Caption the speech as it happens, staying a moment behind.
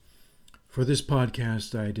For this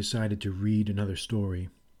podcast, I decided to read another story,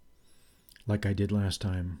 like I did last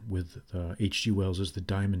time with H.G. Wells' The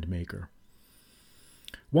Diamond Maker.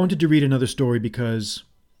 Wanted to read another story because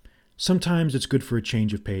sometimes it's good for a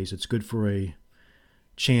change of pace. It's good for a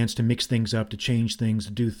chance to mix things up, to change things,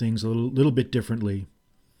 to do things a little bit differently,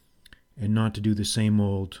 and not to do the same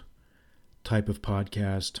old type of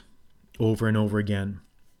podcast over and over again.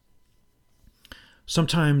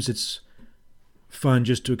 Sometimes it's fun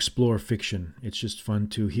just to explore fiction. It's just fun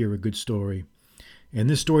to hear a good story. And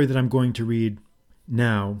this story that I'm going to read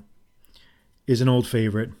now is an old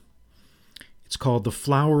favorite. It's called The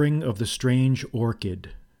Flowering of the Strange Orchid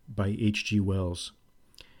by H.G. Wells.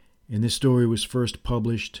 And this story was first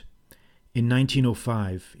published in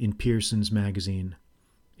 1905 in Pearson's Magazine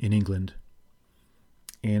in England.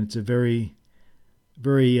 And it's a very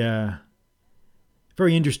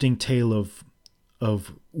interesting tale of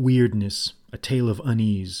weirdness, a tale of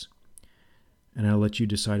unease. And I'll let you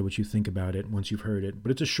decide what you think about it once you've heard it.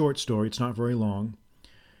 But it's a short story. It's not very long.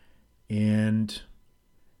 And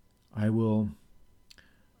I will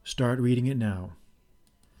start reading it now.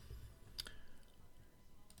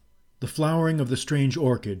 The Flowering of the Strange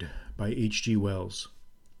Orchid by H.G. Wells.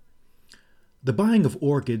 The buying of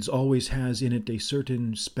orchids always has in it a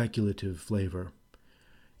certain speculative flavor.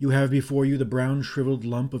 You have before you the brown shriveled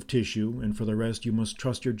lump of tissue, and for the rest you must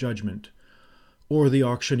trust your judgment, or the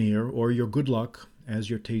auctioneer, or your good luck, as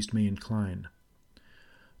your taste may incline.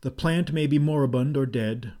 The plant may be moribund or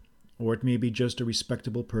dead, or it may be just a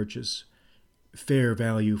respectable purchase, fair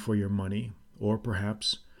value for your money, or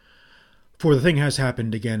perhaps, for the thing has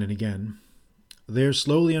happened again and again, there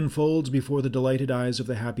slowly unfolds before the delighted eyes of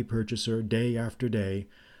the happy purchaser, day after day,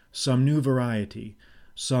 some new variety,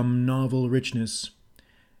 some novel richness,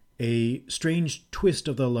 a strange twist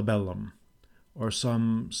of the labellum, or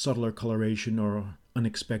some subtler coloration or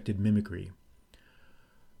unexpected mimicry.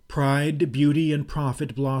 Pride, beauty, and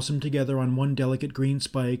profit blossom together on one delicate green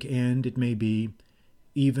spike, and, it may be,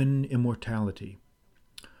 even immortality.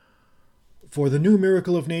 For the new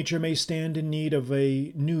miracle of nature may stand in need of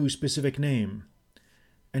a new specific name,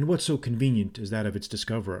 and what so convenient as that of its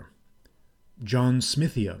discoverer? John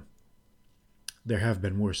Smithia. There have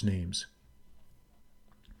been worse names.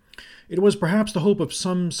 It was perhaps the hope of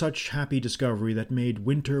some such happy discovery that made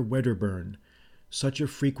Winter Wedderburn such a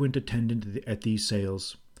frequent attendant at these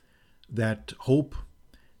sales. That hope,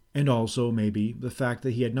 and also, maybe, the fact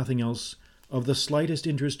that he had nothing else of the slightest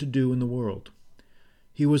interest to do in the world.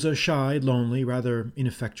 He was a shy, lonely, rather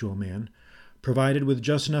ineffectual man, provided with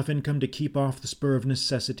just enough income to keep off the spur of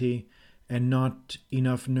necessity, and not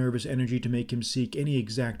enough nervous energy to make him seek any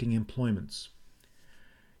exacting employments.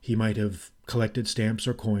 He might have collected stamps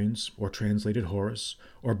or coins, or translated Horace,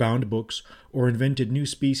 or bound books, or invented new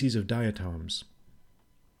species of diatoms.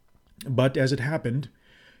 But, as it happened,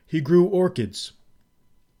 he grew orchids,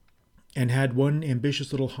 and had one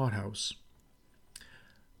ambitious little hothouse.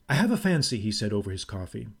 "I have a fancy," he said over his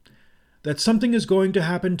coffee, "that something is going to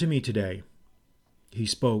happen to me today." He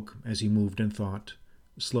spoke, as he moved and thought,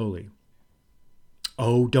 slowly.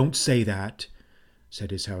 "Oh, don't say that,"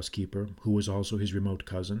 said his housekeeper, who was also his remote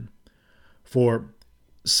cousin. For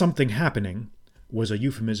 "something happening" was a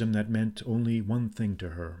euphemism that meant only one thing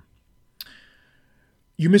to her.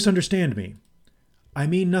 "You misunderstand me. I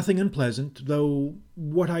mean nothing unpleasant, though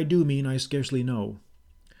what I do mean I scarcely know.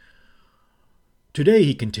 Today,"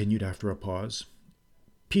 he continued after a pause,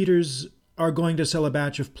 "Peters are going to sell a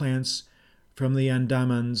batch of plants from the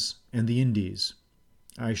Andamans and the Indies.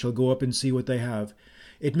 I shall go up and see what they have.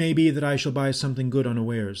 It may be that I shall buy something good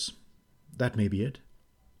unawares. That may be it."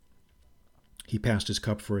 He passed his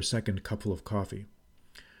cup for a second cupful of coffee.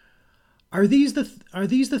 Are these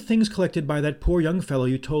the things collected by that poor young fellow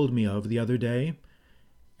you told me of the other day?"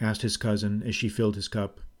 asked his cousin as she filled his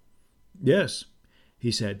cup. "Yes,"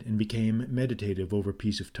 he said, and became meditative over a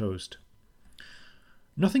piece of toast.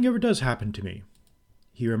 "Nothing ever does happen to me,"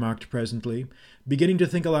 he remarked presently, beginning to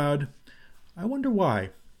think aloud. "I wonder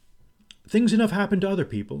why. Things enough happen to other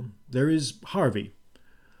people. There is Harvey.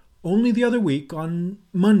 Only the other week, on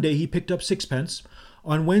Monday he picked up sixpence.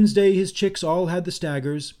 On Wednesday his chicks all had the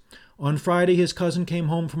staggers. On Friday his cousin came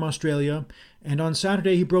home from Australia, and on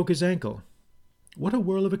Saturday he broke his ankle. What a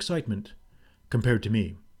whirl of excitement, compared to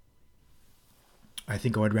me." "I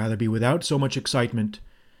think I would rather be without so much excitement,"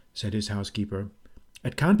 said his housekeeper.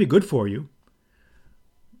 "It can't be good for you."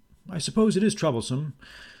 "I suppose it is troublesome.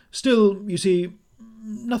 Still, you see,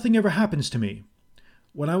 nothing ever happens to me.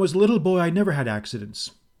 When I was a little boy I never had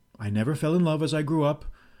accidents. I never fell in love as I grew up.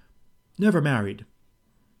 Never married.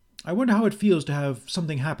 I wonder how it feels to have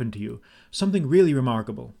something happen to you, something really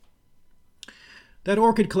remarkable." That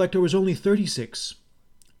orchid collector was only 36,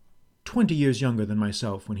 20 years younger than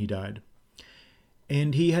myself when he died.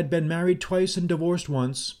 And he had been married twice and divorced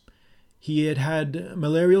once. He had had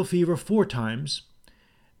malarial fever 4 times,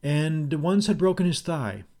 and once had broken his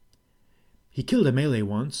thigh. He killed a Malay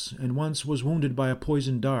once, and once was wounded by a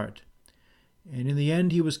poisoned dart. And in the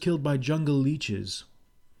end he was killed by jungle leeches.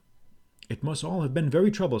 It must all have been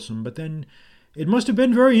very troublesome, but then it must have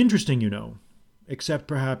been very interesting, you know, except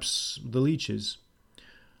perhaps the leeches.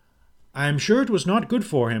 I am sure it was not good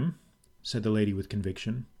for him, said the lady with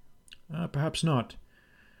conviction. Perhaps not.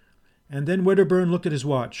 And then Wedderburn looked at his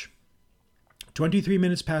watch. 23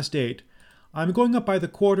 minutes past 8. I'm going up by the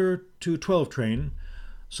 11:45 train,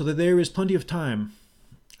 so that there is plenty of time.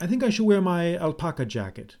 I think I shall wear my alpaca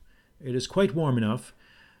jacket. It is quite warm enough,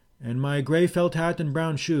 and my grey felt hat and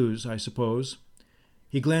brown shoes, I suppose.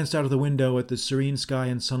 He glanced out of the window at the serene sky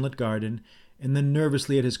and sunlit garden, and then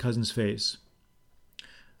nervously at his cousin's face.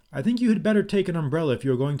 I think you had better take an umbrella if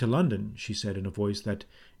you are going to London, she said in a voice that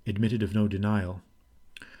admitted of no denial.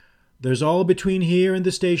 There's all between here and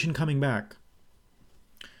the station coming back.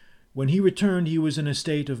 When he returned, he was in a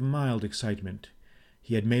state of mild excitement.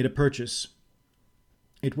 He had made a purchase.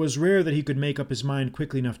 It was rare that he could make up his mind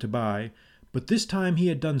quickly enough to buy, but this time he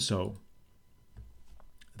had done so.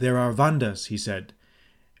 There are Vandas, he said,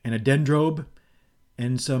 and a dendrobe,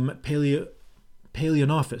 and some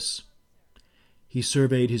Paleonophis. He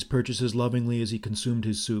surveyed his purchases lovingly as he consumed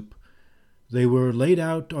his soup. They were laid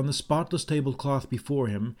out on the spotless tablecloth before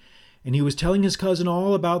him, and he was telling his cousin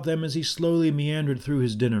all about them as he slowly meandered through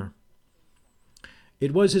his dinner.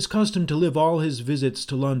 It was his custom to live all his visits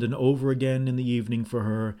to London over again in the evening for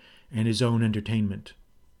her and his own entertainment.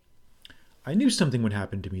 I knew something would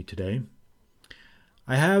happen to me today.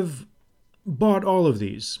 I have bought all of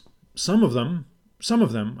these. Some of them,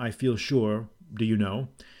 I feel sure, do you know,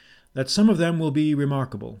 that some of them will be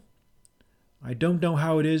remarkable. I don't know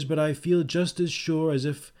how it is, but I feel just as sure as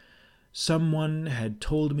if someone had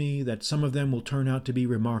told me that some of them will turn out to be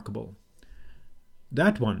remarkable.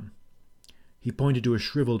 That one, he pointed to a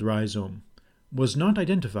shriveled rhizome, was not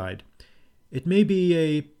identified. It may be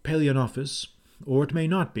a Paleonophis, or it may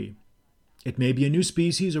not be. It may be a new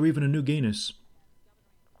species or even a new genus.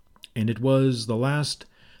 And it was the last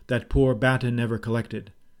that poor Batten ever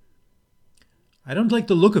collected. I don't like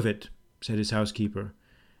the look of it, said his housekeeper.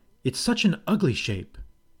 It's such an ugly shape.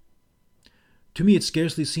 To me it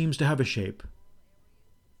scarcely seems to have a shape.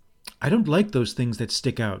 I don't like those things that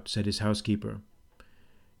stick out, said his housekeeper.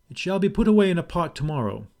 It shall be put away in a pot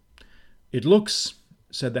tomorrow. It looks,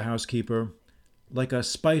 said the housekeeper, like a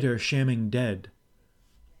spider shamming dead.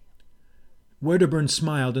 Wedderburn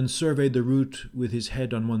smiled and surveyed the root with his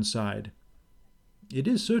head on one side. It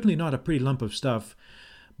is certainly not a pretty lump of stuff,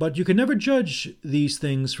 but you can never judge these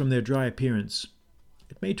things from their dry appearance.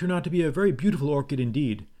 It may turn out to be a very beautiful orchid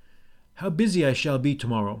indeed. How busy I shall be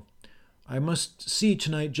tomorrow. I must see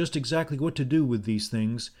tonight just exactly what to do with these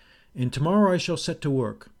things, and tomorrow I shall set to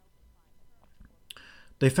work.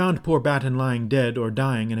 They found poor Batten lying dead or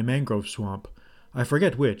dying in a mangrove swamp. I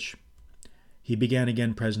forget which. He began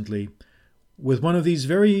again presently, with one of these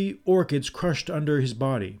very orchids crushed under his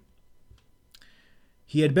body.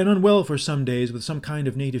 He had been unwell for some days with some kind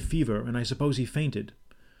of native fever, and I suppose he fainted.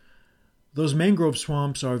 Those mangrove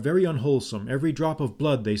swamps are very unwholesome. Every drop of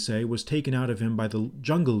blood, they say, was taken out of him by the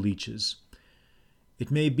jungle leeches.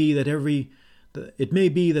 It may be that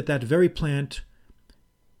that very plant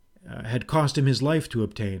had cost him his life to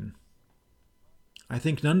obtain. I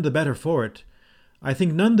think none the better for it. I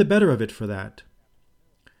think none the better of it for that.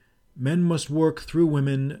 Men must work though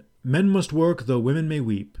women may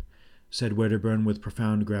weep, said Wedderburn with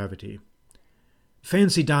profound gravity.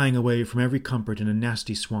 Fancy dying away from every comfort in a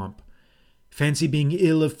nasty swamp. Fancy being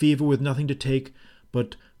ill of fever with nothing to take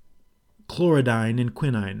but chlorodyne and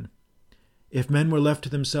quinine. If men were left to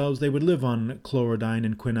themselves, they would live on chlorodyne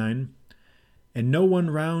and quinine, and no one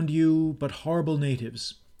round you but horrible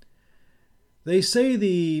natives. They say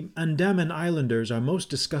the Andaman Islanders are most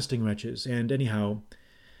disgusting wretches, and anyhow,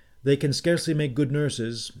 they can scarcely make good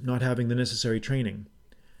nurses, not having the necessary training.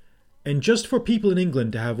 And just for people in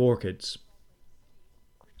England to have orchids.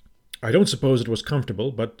 I don't suppose it was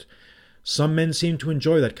comfortable, but some men seem to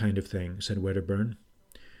enjoy that kind of thing, said Wedderburn.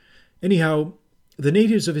 Anyhow, the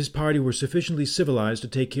natives of his party were sufficiently civilized to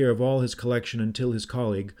take care of all his collection until his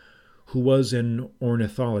colleague, who was an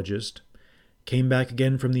ornithologist, came back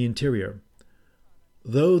again from the interior.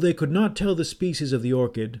 Though they could not tell the species of the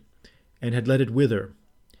orchid, and had let it wither.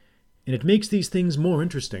 And it makes these things more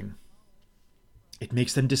interesting. It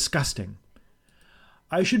makes them disgusting.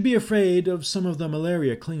 I should be afraid of some of the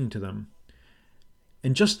malaria clinging to them.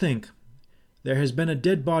 And just think, There has been a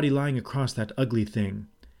dead body lying across that ugly thing.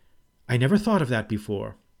 I never thought of that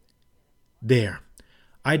before. There!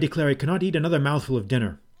 I declare I cannot eat another mouthful of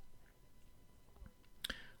dinner.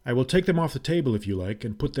 I will take them off the table if you like,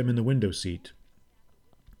 and put them in the window seat.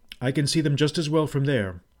 I can see them just as well from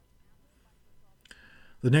there.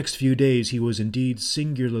 The next few days he was indeed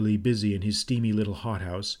singularly busy in his steamy little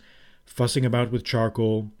hothouse, fussing about with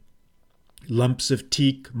charcoal, lumps of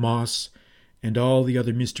teak, moss, and all the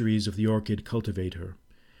other mysteries of the orchid cultivator.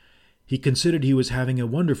 He considered he was having a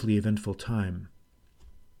wonderfully eventful time.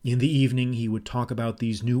 In the evening he would talk about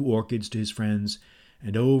these new orchids to his friends,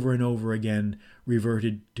 and over again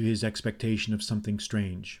reverted to his expectation of something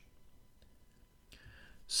strange.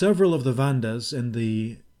 Several of the Vandas and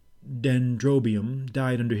the Dendrobium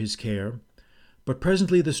died under his care, but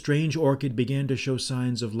presently the strange orchid began to show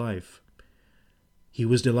signs of life. He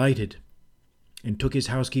was delighted, and took his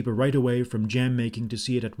housekeeper right away from jam-making to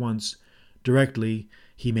see it at once, directly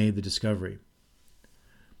he made the discovery.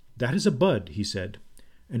 "That is a bud," he said,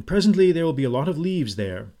 "and presently there will be a lot of leaves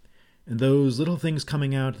there, and those little things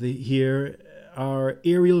coming out here are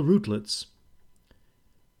aerial rootlets."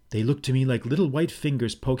 "They look to me like little white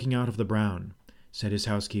fingers poking out of the brown," said his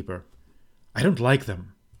housekeeper. "I don't like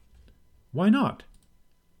them." "Why not?"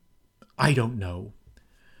 "I don't know.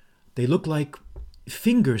 They look like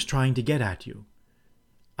fingers trying to get at you.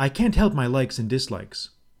 I can't help my likes and dislikes."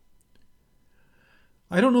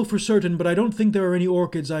 "I don't know for certain, but I don't think there are any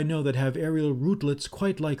orchids I know that have aerial rootlets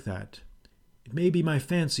quite like that. It may be my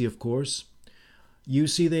fancy, of course. You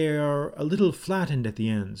see, they are a little flattened at the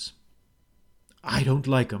ends." "I don't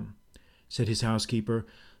like 'em," said his housekeeper,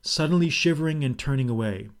 suddenly shivering and turning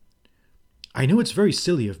away. "I know it's very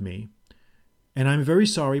silly of me, and I'm very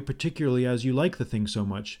sorry, particularly as you like the thing so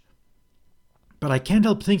much, but I can't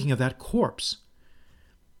help thinking of that corpse."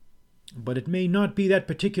 "But it may not be that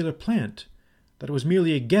particular plant. That was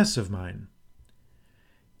merely a guess of mine."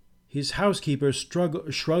 His housekeeper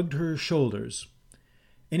shrugged her shoulders.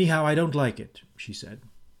 "Anyhow, I don't like it," she said.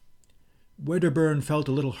 Wedderburn felt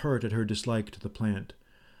a little hurt at her dislike to the plant,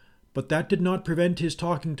 but that did not prevent his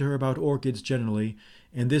talking to her about orchids generally,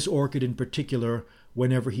 and this orchid in particular,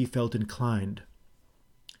 whenever he felt inclined.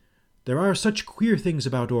 "There are such queer things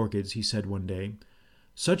about orchids," he said one day,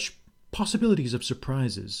 "such possibilities of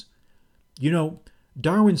surprises. You know,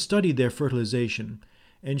 Darwin studied their fertilization,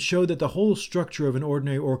 and showed that the whole structure of an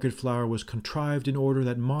ordinary orchid flower was contrived in order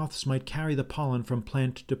that moths might carry the pollen from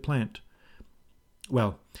plant to plant.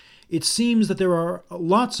 Well, it seems that there are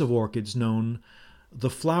lots of orchids known, the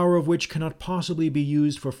flower of which cannot possibly be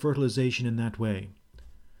used for fertilization in that way.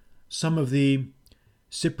 Some of the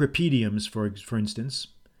Cypripediums, for instance,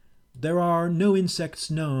 there are no insects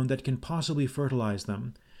known that can possibly fertilize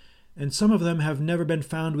them, and some of them have never been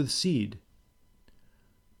found with seed.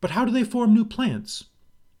 But how do they form new plants?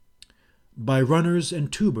 By runners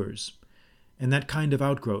and tubers, and that kind of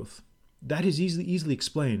outgrowth. That is easily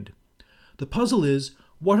explained. The puzzle is,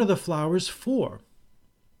 what are the flowers for?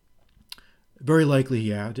 Very likely,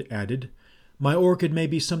 he added, my orchid may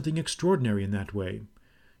be something extraordinary in that way.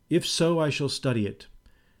 If so, I shall study it.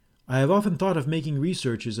 I have often thought of making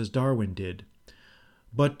researches as Darwin did,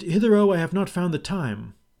 but hitherto I have not found the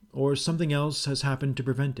time, or something else has happened to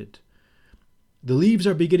prevent it. The leaves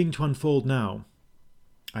are beginning to unfold now.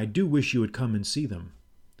 I do wish you would come and see them."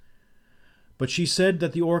 But she said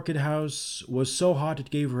that the orchid house was so hot it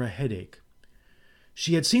gave her a headache.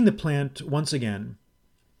 She had seen the plant once again,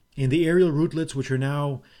 and the aerial rootlets, which are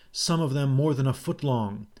now some of them more than a foot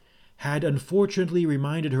long, had unfortunately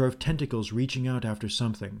reminded her of tentacles reaching out after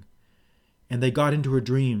something, and they got into her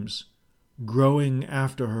dreams, growing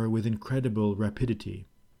after her with incredible rapidity.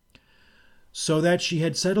 So that she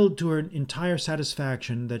had settled to her entire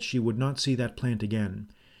satisfaction that she would not see that plant again,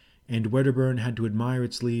 and Wedderburn had to admire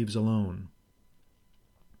its leaves alone.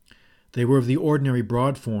 They were of the ordinary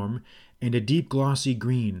broad form, and a deep glossy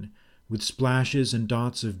green, with splashes and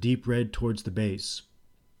dots of deep red towards the base.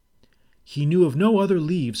 He knew of no other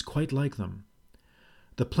leaves quite like them.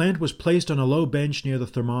 The plant was placed on a low bench near the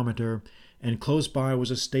thermometer, and close by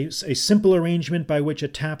was a simple arrangement by which a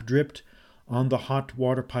tap dripped on the hot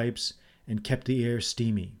water pipes and kept the air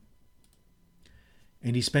steamy.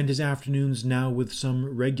 And he spent his afternoons now with some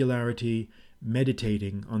regularity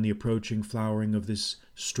meditating on the approaching flowering of this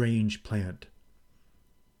strange plant.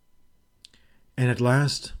 And at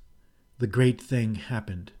last the great thing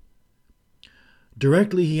happened.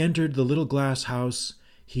 Directly he entered the little glass house,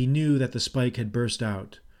 he knew that the spike had burst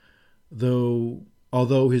out,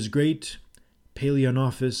 although his great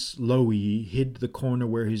Palaeonophis loei hid the corner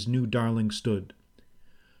where his new darling stood.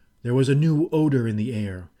 There was a new odor in the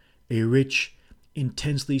air, a rich,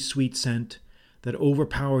 intensely sweet scent, that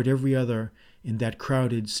overpowered every other in that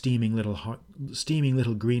crowded, steaming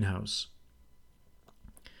little greenhouse.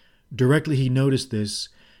 Directly he noticed this,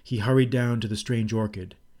 he hurried down to the strange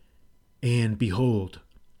orchid. And behold,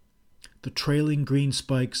 the trailing green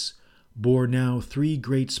spikes bore now 3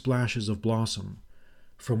 great splashes of blossom,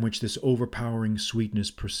 from which this overpowering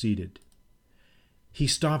sweetness proceeded. He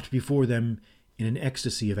stopped before them in an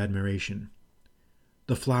ecstasy of admiration.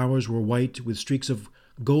 The flowers were white with streaks of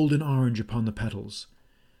golden orange upon the petals.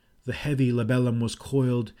 The heavy labellum was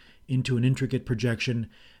coiled into an intricate projection,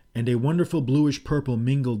 and a wonderful bluish purple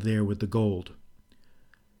mingled there with the gold.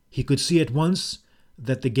 He could see at once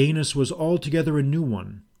that the gayness was altogether a new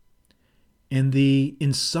one, and the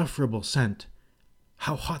insufferable scent,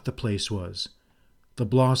 how hot the place was! The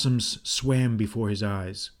blossoms swam before his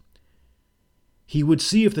eyes. He would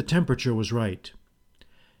see if the temperature was right.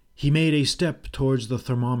 He made a step towards the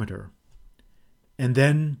thermometer. And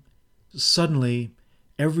then, suddenly,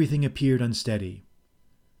 everything appeared unsteady.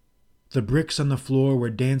 The bricks on the floor were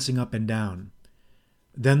dancing up and down.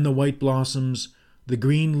 Then the white blossoms, the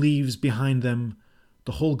green leaves behind them,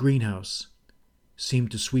 the whole greenhouse,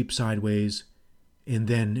 seemed to sweep sideways, and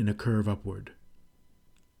then in a curve upward.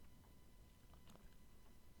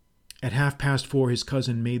 At 4:30 his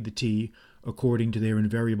cousin made the tea, according to their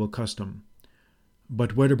invariable custom.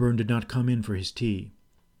 But Wedderburn did not come in for his tea.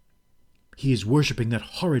 "He is worshipping that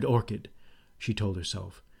horrid orchid," she told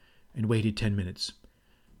herself, and waited 10 minutes.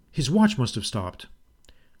 "His watch must have stopped.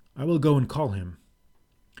 I will go and call him."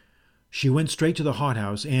 She went straight to the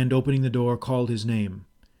hothouse, and, opening the door, called his name.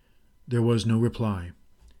 There was no reply.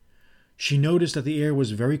 She noticed that the air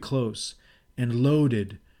was very close, and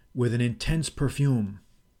loaded with an intense perfume.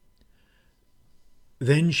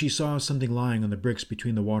 Then she saw something lying on the bricks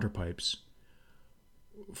between the water pipes.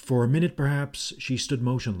 For a minute, perhaps, she stood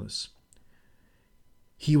motionless.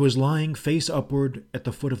 He was lying face upward at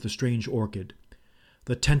the foot of the strange orchid.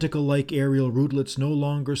 The tentacle-like aerial rootlets no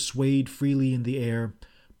longer swayed freely in the air,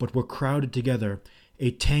 but were crowded together, a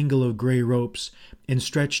tangle of grey ropes, and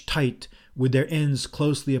stretched tight, with their ends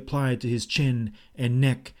closely applied to his chin and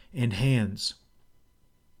neck and hands.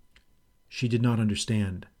 She did not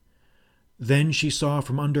understand. Then she saw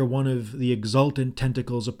from under one of the exultant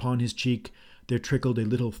tentacles upon his cheek there trickled a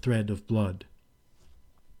little thread of blood.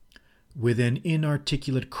 With an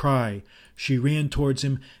inarticulate cry, she ran towards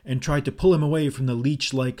him and tried to pull him away from the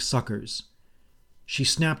leech-like suckers. She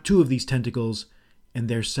snapped 2 of these tentacles, and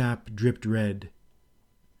their sap dripped red.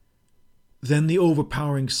 Then the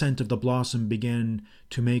overpowering scent of the blossom began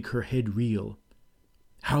to make her head reel.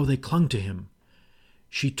 How they clung to him!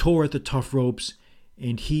 She tore at the tough ropes,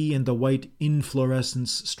 and he and the white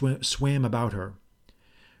inflorescence swam about her.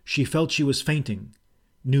 She felt she was fainting,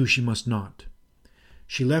 knew she must not.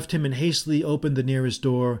 She left him and hastily opened the nearest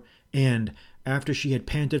door, and, after she had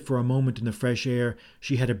panted for a moment in the fresh air,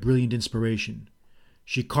 she had a brilliant inspiration.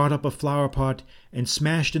 She caught up a flower-pot and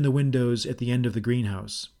smashed in the windows at the end of the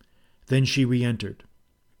greenhouse. Then she re-entered.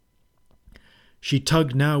 She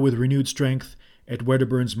tugged now with renewed strength at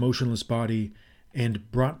Wedderburn's motionless body,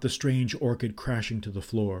 and brought the strange orchid crashing to the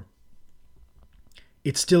floor.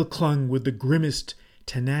 It still clung with the grimmest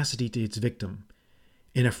tenacity to its victim.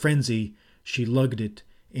 In a frenzy, she lugged it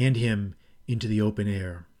and him into the open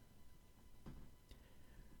air.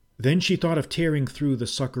 Then she thought of tearing through the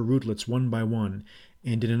sucker rootlets one by one,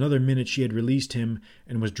 and in another minute she had released him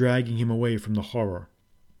and was dragging him away from the horror.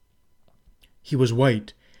 He was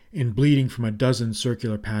white and bleeding from a dozen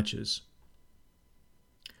circular patches.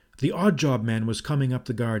 The odd-job man was coming up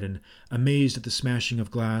the garden, amazed at the smashing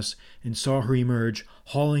of glass, and saw her emerge,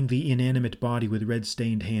 hauling the inanimate body with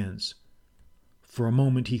red-stained hands. For a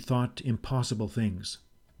moment he thought impossible things.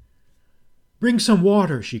 "Bring some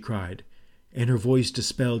water," she cried, and her voice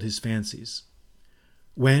dispelled his fancies.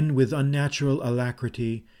 When, with unnatural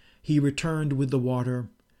alacrity, he returned with the water,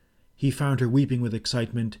 he found her weeping with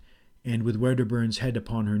excitement, and with Wedderburn's head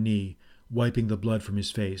upon her knee, wiping the blood from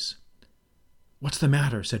his face. "What's the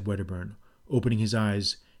matter?" said Wedderburn, opening his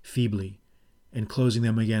eyes feebly, and closing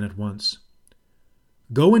them again at once.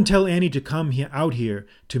 "Go and tell Annie to come out here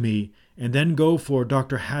to me, and then go for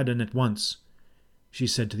Dr. Haddon at once," she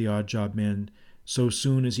said to the odd-job man, so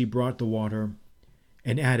soon as he brought the water,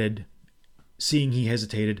 and added, seeing he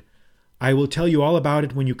hesitated, "I will tell you all about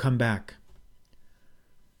it when you come back."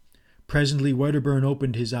 Presently Wedderburn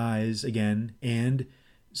opened his eyes again, and,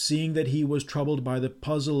 seeing that he was troubled by the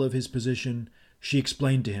puzzle of his position, she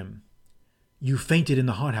explained to him. "You fainted in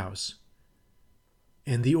the hothouse."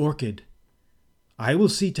 "And the orchid?" "I will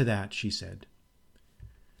see to that," she said.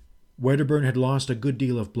 Wedderburn had lost a good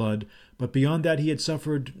deal of blood, but beyond that he had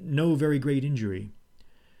suffered no very great injury.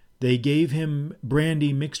 They gave him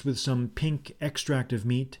brandy mixed with some pink extract of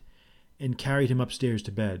meat and carried him upstairs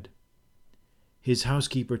to bed. His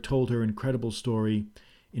housekeeper told her incredible story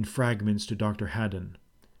in fragments to Dr. Haddon.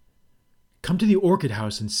 "Come to the orchid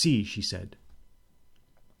house and see," she said.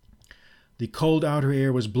 The cold outer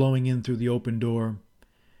air was blowing in through the open door,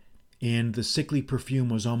 and the sickly perfume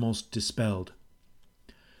was almost dispelled.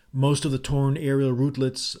 Most of the torn aerial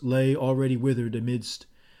rootlets lay already withered amidst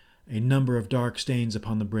a number of dark stains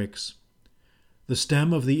upon the bricks. The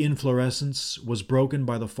stem of the inflorescence was broken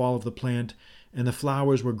by the fall of the plant, and the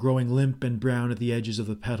flowers were growing limp and brown at the edges of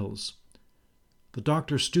the petals. The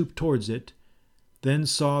doctor stooped towards it, then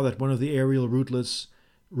saw that one of the aerial rootlets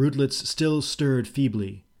still stirred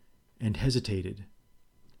feebly, and hesitated.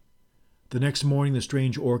 The next morning the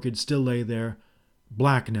strange orchid still lay there,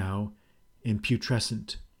 black now and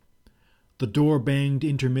putrescent. The door banged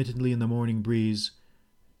intermittently in the morning breeze,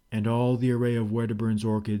 and all the array of Wedderburn's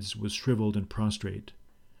orchids was shriveled and prostrate.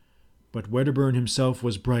 But Wedderburn himself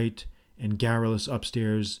was bright and garrulous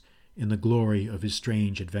upstairs in the glory of his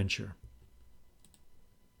strange adventure.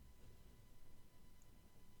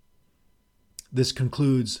 This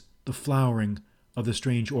concludes The Flowering of the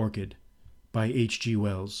Strange Orchid by H.G.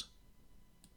 Wells.